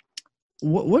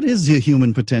what is the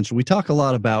human potential? We talk a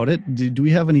lot about it. Do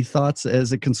we have any thoughts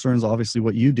as it concerns, obviously,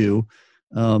 what you do?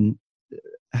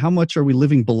 How much are we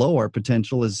living below our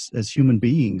potential as human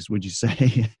beings, would you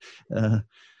say?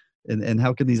 And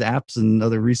how can these apps and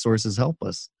other resources help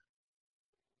us?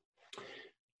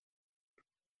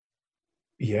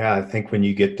 Yeah, I think when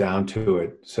you get down to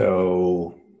it,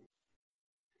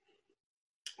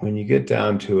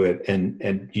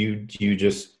 and you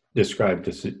just described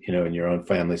this, in your own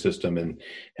family system, and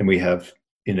we have,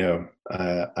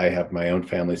 I have my own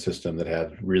family system that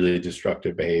had really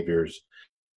destructive behaviors,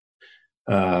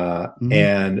 Mm-hmm.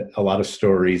 and a lot of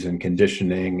stories and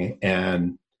conditioning,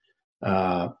 and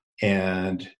where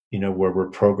we're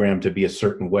programmed to be a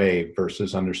certain way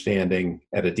versus understanding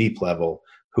at a deep level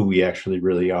who we actually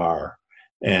really are,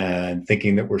 and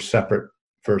thinking that we're separate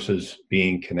versus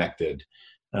being connected.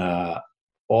 Uh,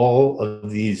 all of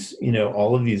these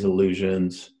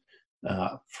illusions,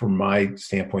 from my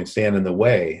standpoint, stand in the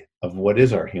way of what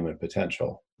is our human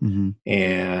potential. Mm-hmm.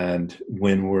 And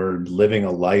when we're living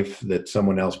a life that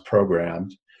someone else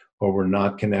programmed, or we're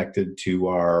not connected to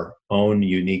our own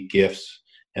unique gifts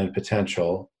and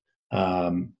potential,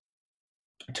 to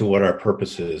what our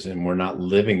purpose is, and we're not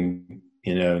living,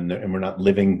 and we're not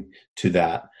living to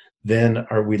that, then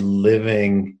are we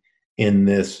living in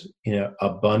this,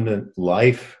 abundant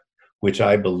life, which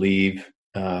I believe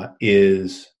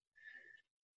is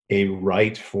a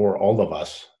right for all of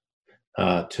us,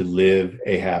 to live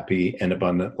a happy and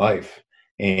abundant life.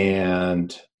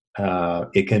 And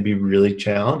it can be really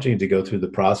challenging to go through the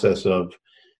process of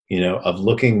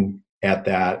looking at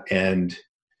that, and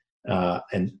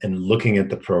looking at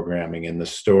the programming and the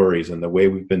stories and the way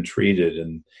we've been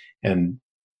treated, and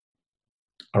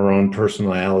our own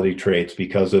personality traits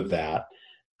because of that,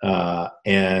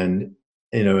 and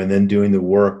then doing the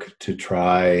work to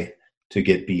try to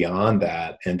get beyond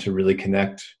that and to really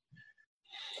connect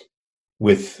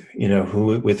with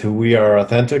who we are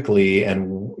authentically,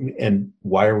 and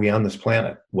why are we on this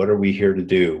planet? What are we here to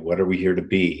do? What are we here to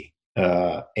be?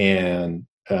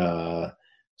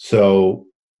 So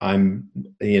I'm,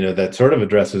 that sort of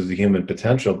addresses the human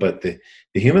potential, but the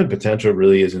human potential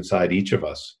really is inside each of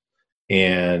us.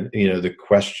 And, the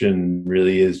question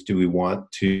really is, do we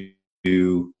want to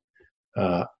do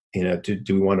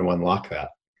we want to unlock that?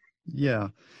 Yeah.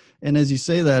 And as you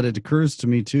say that, it occurs to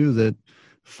me too, that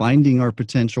finding our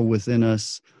potential within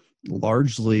us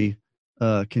largely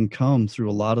can come through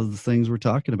a lot of the things we're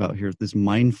talking about here. This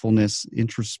mindfulness,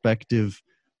 introspective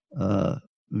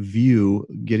view,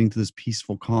 getting to this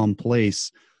peaceful, calm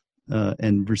place,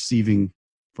 and receiving,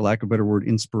 for lack of a better word,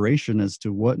 inspiration as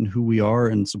to what and who we are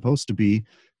and supposed to be,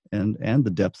 and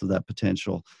the depth of that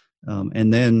potential,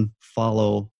 and then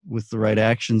follow with the right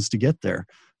actions to get there.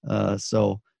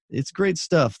 So it's great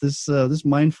stuff. This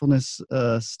mindfulness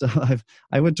stuff.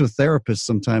 I went to a therapist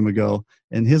some time ago,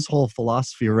 and his whole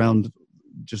philosophy around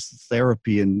just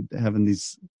therapy and having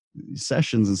these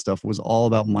sessions and stuff was all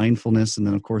about mindfulness, and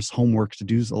then of course homework to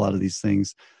do a lot of these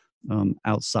things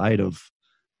outside of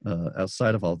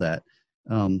all that.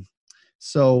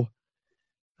 So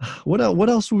what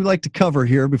else would we like to cover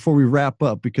here before we wrap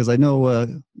up? Because I know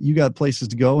you got places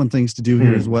to go and things to do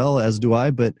here as well, as do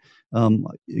I. But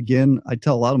again, I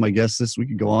tell a lot of my guests this, we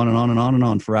could go on and on and on and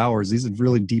on for hours. These are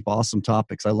really deep, awesome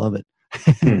topics. I love it.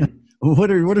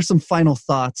 What are some final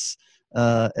thoughts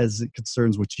as it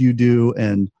concerns what you do,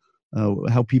 and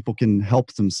how people can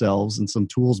help themselves, and some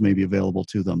tools may be available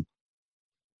to them?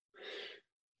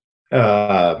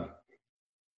 I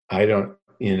don't,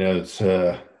 it's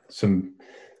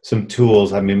some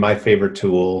tools. I mean, my favorite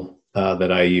tool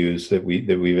that I use, that we've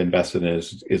invested in,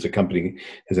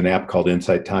 is an app called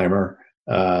Insight Timer.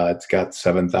 It's got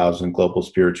 7,000 global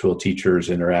spiritual teachers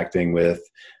interacting with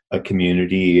a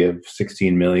community of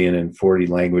 16 million in 40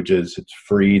 languages. It's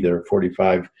free. There are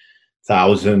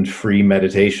 45,000 free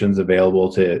meditations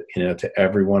available to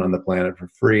everyone on the planet for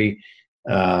free.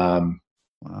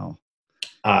 Wow.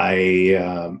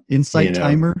 Insight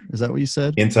Timer, is that what you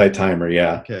said? Insight Timer,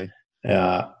 yeah. Okay.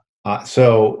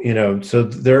 So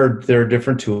there are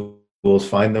different tools.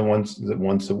 Find the ones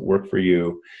that work for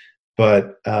you.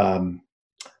 But one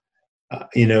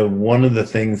of the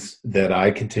things that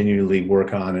I continually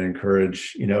work on and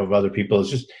encourage of other people is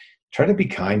just try to be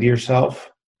kind to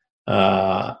yourself,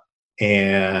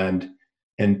 and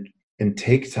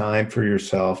take time for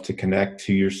yourself to connect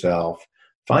to yourself.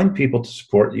 Find people to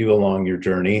support you along your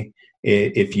journey,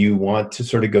 If you want to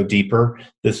sort of go deeper,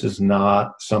 this is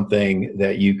not something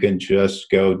that you can just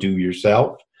go do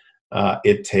yourself.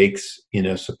 It takes,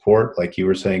 support, like you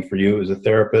were saying, for you as a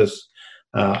therapist.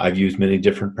 I've used many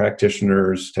different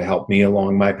practitioners to help me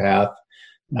along my path.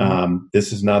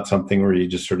 This is not something where you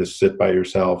just sort of sit by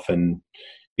yourself and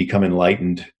become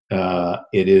enlightened.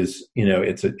 It is,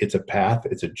 it's a path,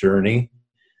 it's a journey.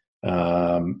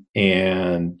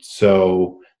 And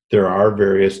so there are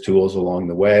various tools along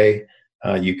the way.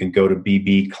 You can go to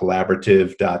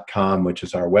bbcollaborative.com, which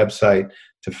is our website,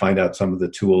 to find out some of the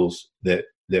tools that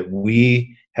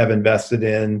we have invested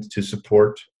in to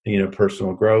support,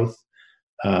 personal growth,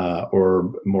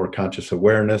 or more conscious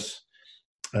awareness.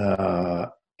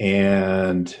 But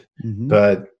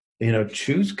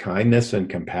choose kindness and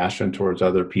compassion towards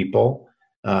other people,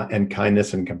 and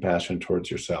kindness and compassion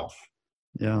towards yourself.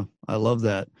 Yeah, I love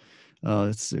that.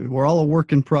 We're all a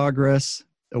work in progress,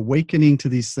 awakening to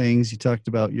these things. You talked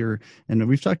about and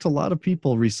we've talked to a lot of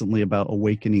people recently about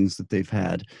awakenings that they've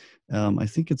had. I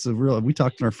think we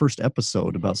talked in our first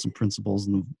episode about some principles,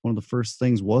 and one of the first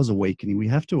things was awakening. We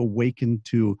have to awaken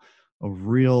to a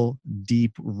real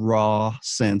deep, raw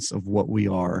sense of what we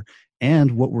are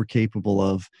and what we're capable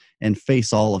of, and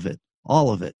face all of it.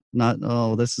 Not,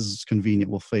 this is convenient,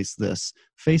 we'll face this.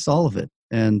 Face all of it.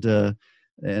 And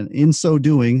in so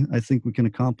doing, I think we can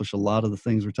accomplish a lot of the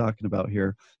things we're talking about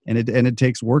here. And it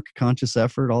takes work, conscious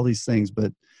effort, all these things,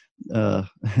 but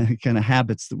kind of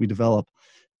habits that we develop.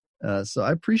 So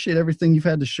I appreciate everything you've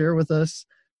had to share with us.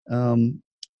 I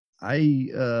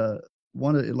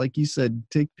want to, like you said,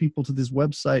 take people to this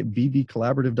website,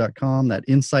 bbcollaborative.com, that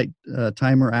Insight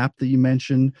Timer app that you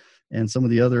mentioned, and some of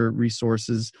the other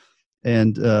resources.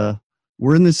 And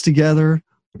we're in this together.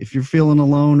 If you're feeling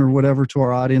alone or whatever, to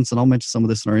our audience, and I'll mention some of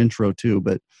this in our intro too,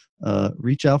 but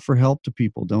reach out for help to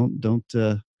people. Don't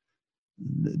do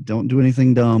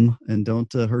anything dumb, and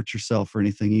don't hurt yourself or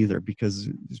anything either, because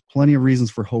there's plenty of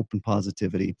reasons for hope and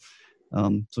positivity.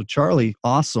 So Charlie,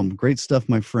 awesome. Great stuff,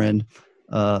 my friend.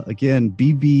 Again,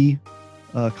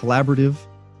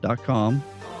 bbcollaborative.com.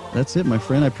 That's it, my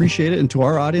friend. I appreciate it. And to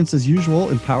our audience, as usual,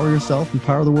 empower yourself,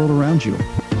 empower the world around you.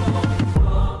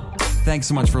 Thanks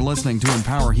so much for listening to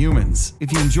Empower Humans.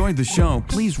 If you enjoyed the show,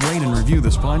 please rate and review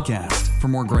this podcast. For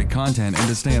more great content and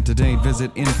to stay up to date,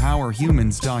 visit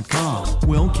empowerhumans.com.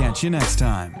 We'll catch you next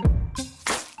time.